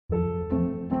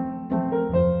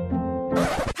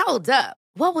Hold up.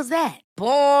 What was that?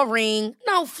 Boring.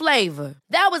 No flavor.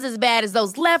 That was as bad as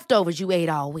those leftovers you ate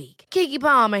all week. Keke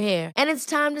Palmer here. And it's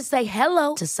time to say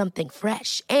hello to something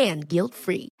fresh and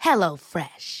guilt-free. Hello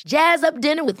Fresh. Jazz up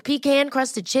dinner with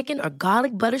pecan-crusted chicken or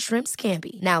garlic butter shrimp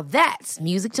scampi. Now that's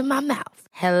music to my mouth.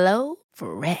 Hello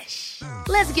Fresh.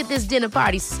 Let's get this dinner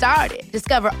party started.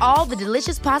 Discover all the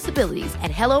delicious possibilities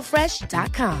at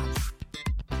hellofresh.com.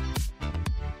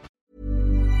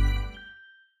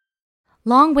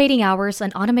 Long waiting hours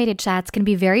and automated chats can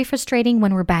be very frustrating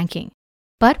when we're banking.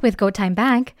 But with GoTime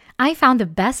Bank, I found the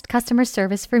best customer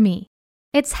service for me.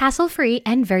 It's hassle-free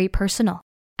and very personal.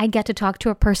 I get to talk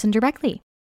to a person directly.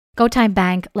 GoTime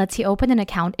Bank lets you open an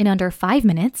account in under 5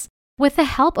 minutes with the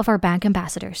help of our bank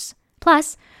ambassadors.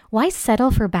 Plus, why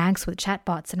settle for banks with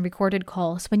chatbots and recorded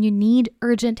calls when you need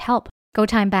urgent help?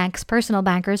 GoTime Bank's personal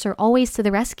bankers are always to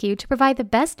the rescue to provide the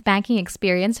best banking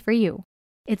experience for you.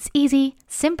 It's easy,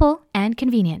 simple, and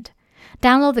convenient.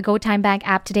 Download the GoTime Bank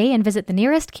app today and visit the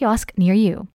nearest kiosk near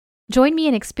you. Join me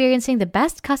in experiencing the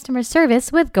best customer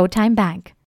service with GoTime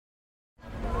Bank.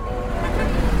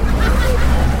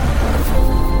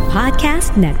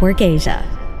 Podcast Network Asia.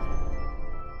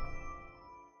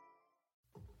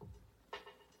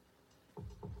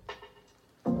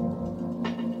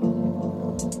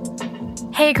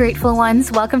 Hey grateful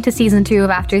ones, welcome to season 2 of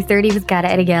After 30 with Cara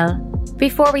Erigel.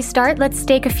 Before we start, let's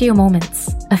take a few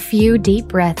moments, a few deep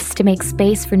breaths to make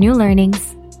space for new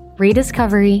learnings,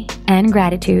 rediscovery, and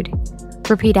gratitude.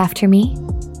 Repeat after me.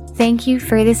 Thank you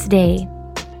for this day.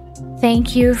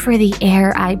 Thank you for the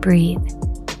air I breathe.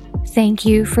 Thank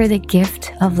you for the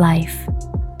gift of life.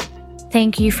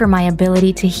 Thank you for my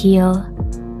ability to heal,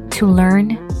 to learn,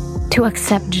 to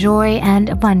accept joy and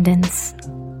abundance.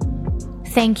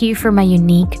 Thank you for my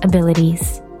unique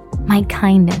abilities, my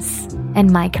kindness, and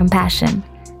my compassion.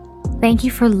 Thank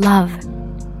you for love.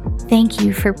 Thank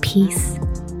you for peace.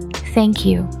 Thank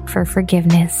you for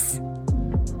forgiveness.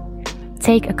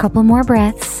 Take a couple more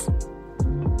breaths,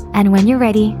 and when you're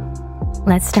ready,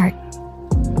 let's start.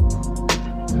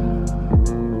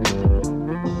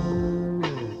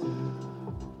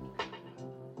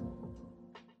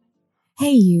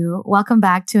 Hey you, welcome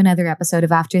back to another episode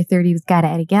of After 30 with Cara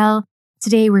Erigel.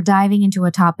 Today, we're diving into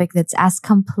a topic that's as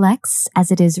complex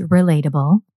as it is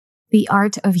relatable, the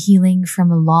art of healing from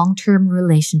a long-term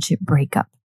relationship breakup.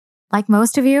 Like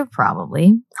most of you,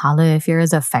 probably, holla if you're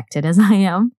as affected as I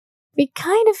am, we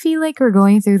kind of feel like we're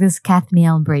going through this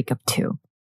Kathniel breakup too.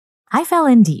 I fell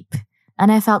in deep,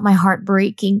 and I felt my heart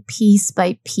breaking piece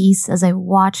by piece as I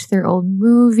watched their old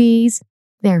movies,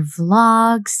 their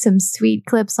vlogs, some sweet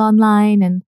clips online,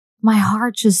 and my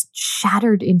heart just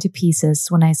shattered into pieces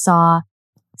when I saw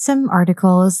some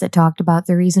articles that talked about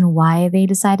the reason why they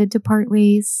decided to part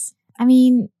ways. I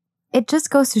mean, it just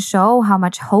goes to show how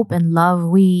much hope and love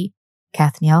we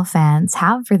Kathniel fans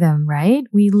have for them, right?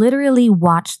 We literally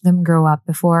watched them grow up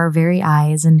before our very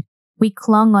eyes, and we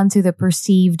clung onto the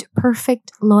perceived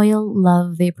perfect, loyal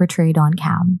love they portrayed on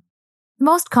cam. The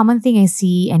most common thing I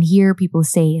see and hear people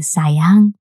say is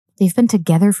sayang. They've been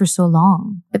together for so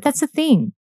long. But that's the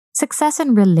thing. Success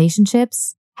in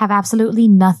relationships have absolutely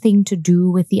nothing to do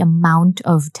with the amount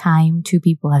of time two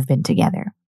people have been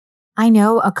together. I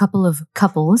know a couple of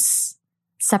couples,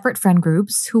 separate friend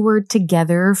groups, who were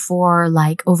together for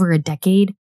like over a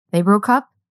decade. They broke up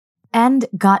and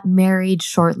got married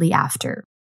shortly after.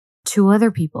 2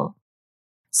 other people.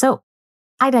 So,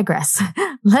 I digress.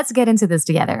 Let's get into this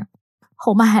together.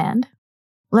 Hold my hand.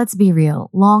 Let's be real.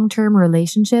 Long-term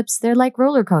relationships, they're like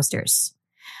roller coasters.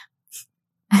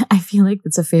 I feel like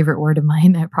that's a favorite word of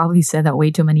mine. I probably said that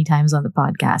way too many times on the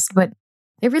podcast, but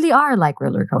they really are like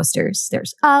roller coasters.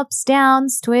 There's ups,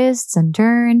 downs, twists, and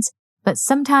turns, but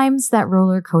sometimes that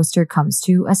roller coaster comes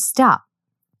to a stop,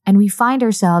 and we find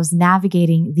ourselves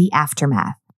navigating the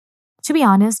aftermath. To be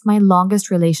honest, my longest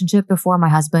relationship before my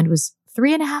husband was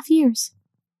 3.5 years.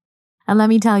 And let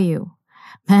me tell you,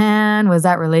 man, was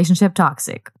that relationship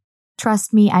toxic.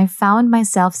 Trust me, I found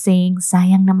myself saying,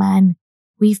 sayang naman.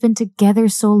 We've been together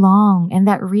so long, and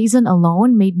that reason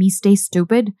alone made me stay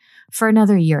stupid for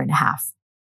another 1.5 years.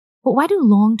 But why do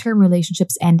long-term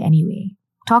relationships end anyway?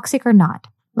 Toxic or not?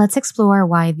 Let's explore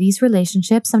why these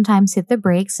relationships sometimes hit the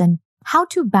brakes and how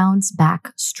to bounce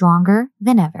back stronger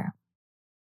than ever.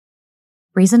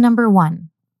 Reason number 1,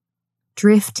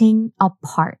 drifting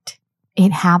apart.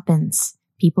 It happens.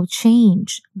 People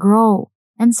change, grow,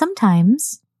 and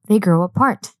sometimes they grow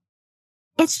apart.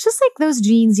 It's just like those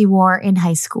jeans you wore in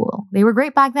high school. They were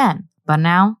great back then, but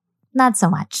now, not so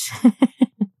much.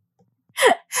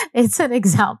 It's an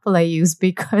example I use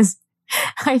because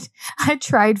I I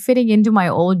tried fitting into my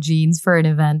old jeans for an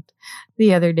event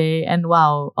the other day, and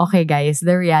wow, okay guys,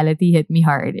 the reality hit me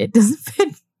hard. It doesn't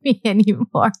fit me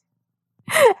anymore.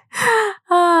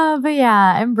 But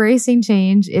yeah, embracing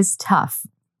change is tough,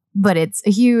 but it's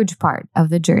a huge part of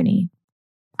the journey.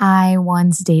 I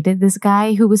once dated this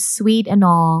guy who was sweet and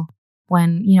all.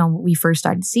 When, we first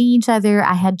started seeing each other,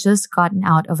 I had just gotten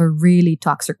out of a really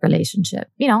toxic relationship.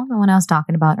 The one I was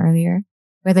talking about earlier,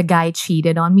 where the guy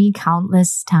cheated on me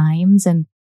countless times and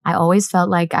I always felt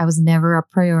like I was never a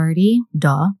priority.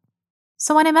 Duh.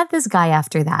 So when I met this guy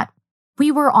after that, we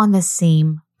were on the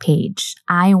same page.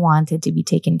 I wanted to be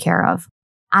taken care of.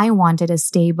 I wanted a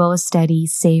stable, steady,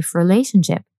 safe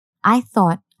relationship. I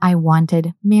thought I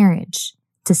wanted marriage,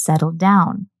 to settle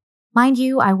down. Mind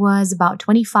you, I was about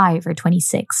 25 or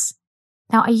 26.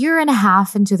 Now, a year and a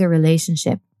half into the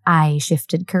relationship, I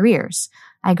shifted careers.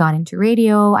 I got into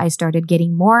radio. I started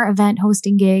getting more event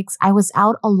hosting gigs. I was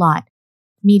out a lot,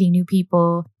 meeting new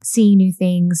people, seeing new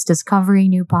things, discovering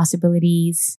new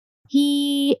possibilities.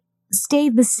 He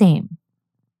stayed the same.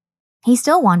 He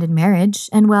still wanted marriage.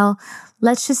 And well,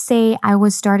 let's just say I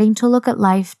was starting to look at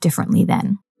life differently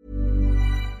then.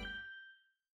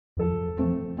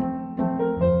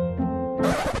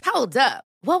 Hold up.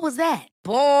 What was that?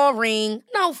 Boring.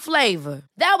 No flavor.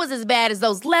 That was as bad as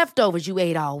those leftovers you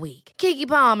ate all week. Keke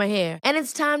Palmer here, and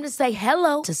it's time to say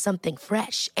hello to something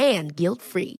fresh and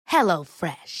guilt-free. Hello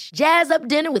Fresh. Jazz up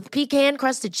dinner with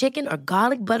pecan-crusted chicken or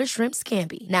garlic butter shrimp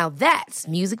scampi. Now that's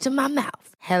music to my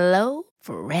mouth. Hello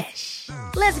Fresh.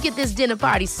 Let's get this dinner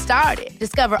party started.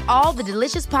 Discover all the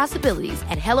delicious possibilities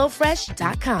at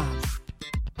hellofresh.com.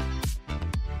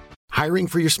 Hiring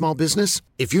for your small business?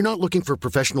 If you're not looking for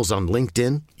professionals on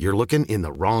LinkedIn, you're looking in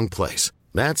the wrong place.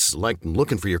 That's like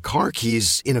looking for your car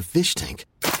keys in a fish tank.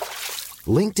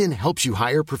 LinkedIn helps you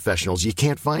hire professionals you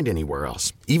can't find anywhere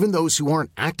else, even those who aren't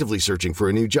actively searching for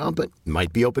a new job but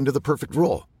might be open to the perfect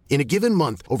role. In a given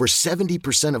month, over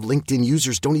 70% of LinkedIn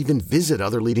users don't even visit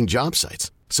other leading job sites.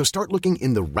 So start looking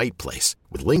in the right place.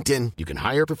 With LinkedIn, you can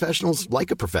hire professionals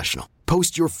like a professional.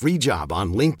 Post your free job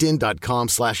on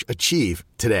linkedin.com/achieve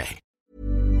today.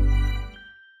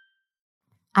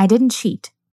 I didn't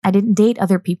cheat. I didn't date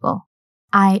other people.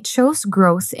 I chose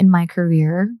growth in my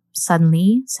career.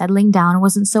 Suddenly, settling down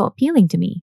wasn't so appealing to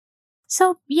me.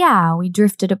 So yeah, we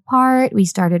drifted apart. We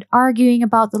started arguing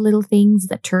about the little things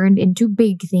that turned into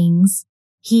big things.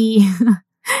 He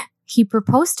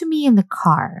proposed to me in the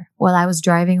car while I was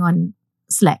driving on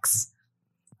Slex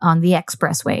on the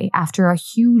expressway after a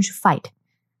huge fight,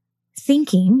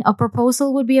 thinking a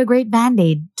proposal would be a great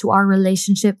band-aid to our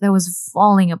relationship that was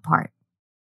falling apart.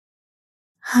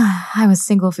 I was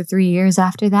single for 3 years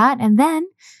after that, and then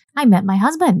I met my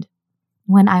husband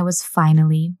when I was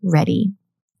finally ready.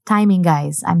 Timing,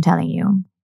 guys, I'm telling you.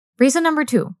 Reason number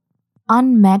 2,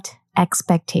 unmet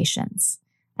expectations.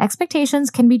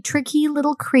 Expectations can be tricky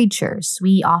little creatures.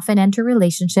 We often enter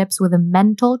relationships with a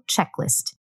mental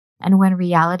checklist. And when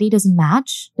reality doesn't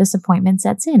match, disappointment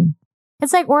sets in.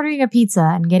 It's like ordering a pizza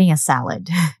and getting a salad.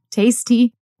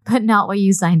 Tasty, but not what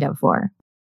you signed up for.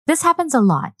 This happens a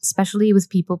lot, especially with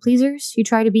people pleasers. You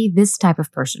try to be this type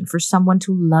of person for someone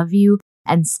to love you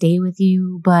and stay with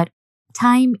you, but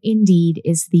time indeed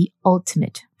is the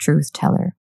ultimate truth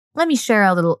teller. Let me share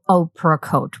a little Oprah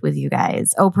quote with you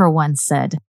guys. Oprah once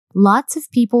said, "Lots of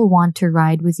people want to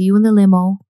ride with you in the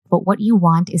limo, but what you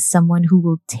want is someone who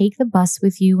will take the bus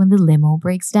with you when the limo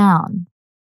breaks down."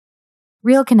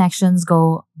 Real connections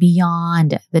go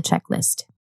beyond the checklist.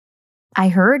 I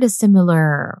heard a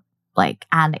similar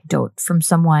anecdote from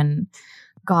someone,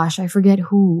 gosh, I forget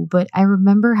who, but I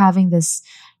remember having this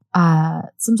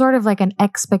some sort of an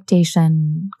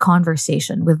expectation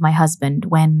conversation with my husband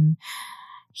when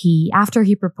after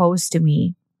he proposed to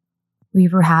me. We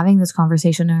were having this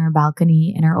conversation on our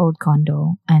balcony in our old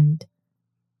condo, and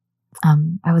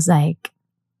I was like,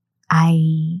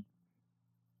 I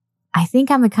think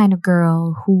I'm the kind of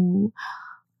girl who,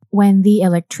 when the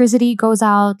electricity goes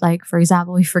out, for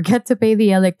example, we forget to pay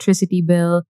the electricity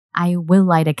bill, I will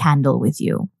light a candle with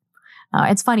you.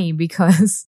 It's funny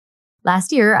because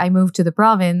last year I moved to the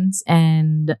province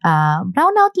and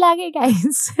brownout lagi,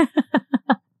 guys.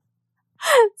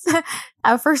 So,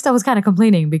 at first I was kind of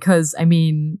complaining because,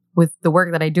 with the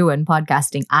work that I do in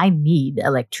podcasting, I need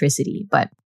electricity.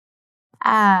 But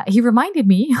he reminded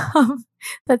me of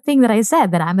the thing that I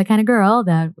said, that I'm the kind of girl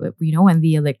that, when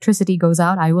the electricity goes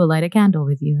out, I will light a candle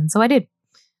with you. And so I did.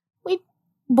 We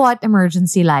bought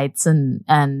emergency lights and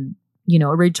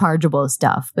rechargeable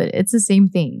stuff, but it's the same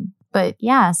thing. But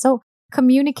yeah, so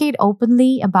communicate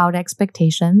openly about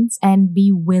expectations and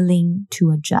be willing to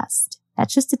adjust.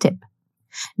 That's just a tip.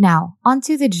 Now,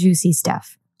 onto the juicy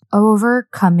stuff.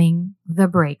 Overcoming the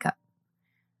breakup.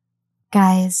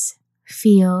 Guys,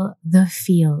 feel the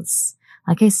feels.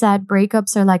 Like I said,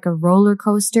 breakups are like a roller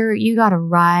coaster. You gotta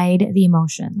ride the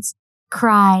emotions.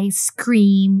 Cry,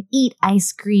 scream, eat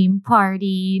ice cream,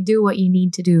 party, do what you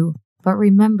need to do. But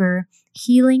remember,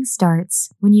 healing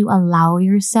starts when you allow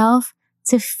yourself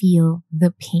to feel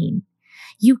the pain.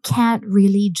 You can't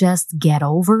really just get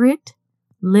over it.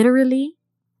 Literally,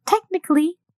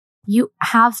 technically, you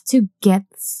have to get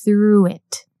through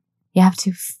it. You have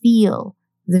to feel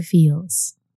the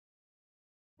feels.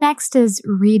 Next is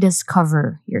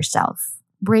rediscover yourself.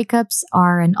 Breakups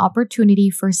are an opportunity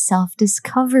for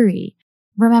self-discovery.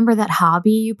 Remember that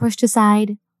hobby you pushed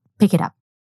aside? Pick it up.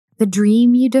 The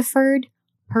dream you deferred?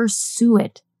 Pursue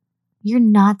it. You're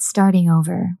not starting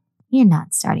over. You're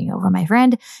not starting over, my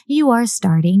friend. You are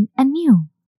starting anew.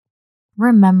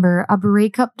 Remember, a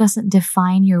breakup doesn't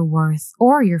define your worth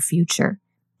or your future.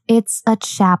 It's a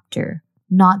chapter,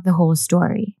 not the whole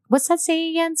story. What's that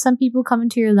saying again? Some people come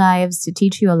into your lives to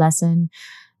teach you a lesson.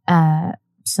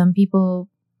 Some people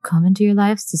come into your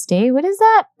lives to stay. What is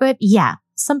that? But yeah,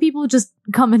 some people just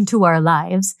come into our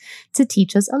lives to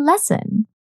teach us a lesson.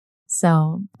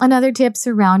 So another tip,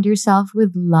 surround yourself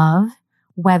with love,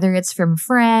 whether it's from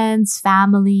friends,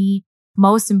 family,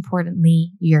 most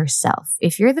importantly, yourself.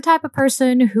 If you're the type of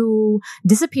person who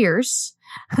disappears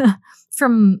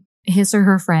from his or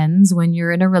her friends when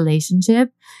you're in a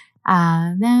relationship,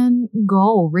 then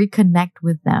go reconnect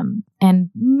with them and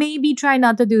maybe try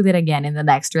not to do that again in the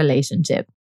next relationship.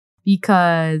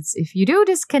 Because if you do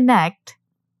disconnect,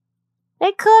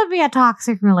 it could be a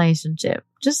toxic relationship.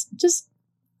 Just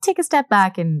take a step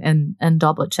back and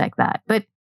double check that. But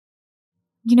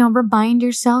remind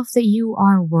yourself that you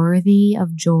are worthy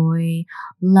of joy,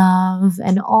 love,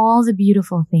 and all the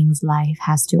beautiful things life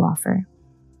has to offer.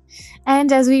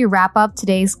 And as we wrap up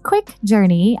today's quick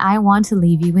journey, I want to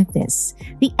leave you with this.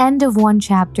 The end of one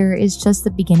chapter is just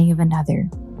the beginning of another.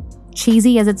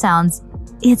 Cheesy as it sounds,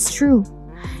 it's true.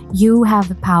 You have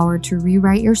the power to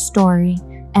rewrite your story,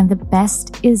 and the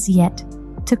best is yet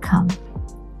to come.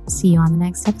 See you on the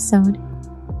next episode.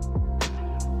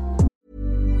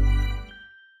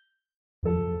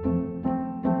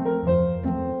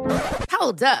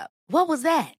 Hold up. What was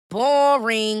that?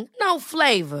 Boring. No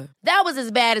flavor. That was as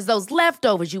bad as those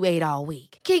leftovers you ate all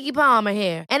week. Keke Palmer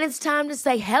here, and it's time to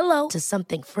say hello to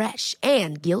something fresh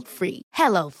and guilt-free.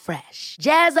 Hello Fresh.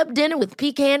 Jazz up dinner with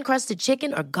pecan-crusted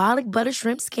chicken or garlic butter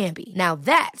shrimp scampi. Now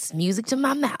that's music to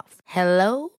my mouth.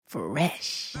 Hello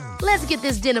Fresh. Let's get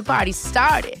this dinner party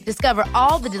started. Discover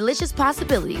all the delicious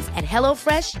possibilities at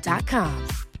HelloFresh.com.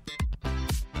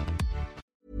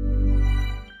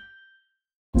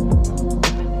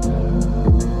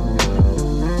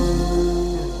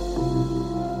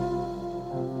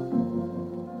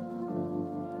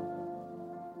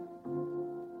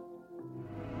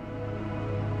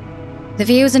 The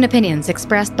views and opinions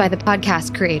expressed by the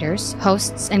podcast creators,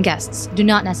 hosts, and guests do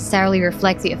not necessarily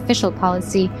reflect the official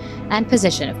policy and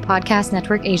position of Podcast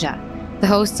Network Asia, the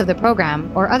hosts of the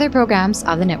program, or other programs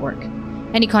of the network.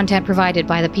 Any content provided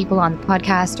by the people on the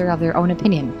podcast are of their own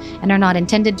opinion and are not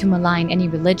intended to malign any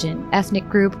religion, ethnic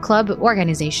group, club,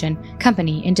 organization,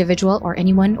 company, individual, or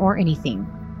anyone or anything.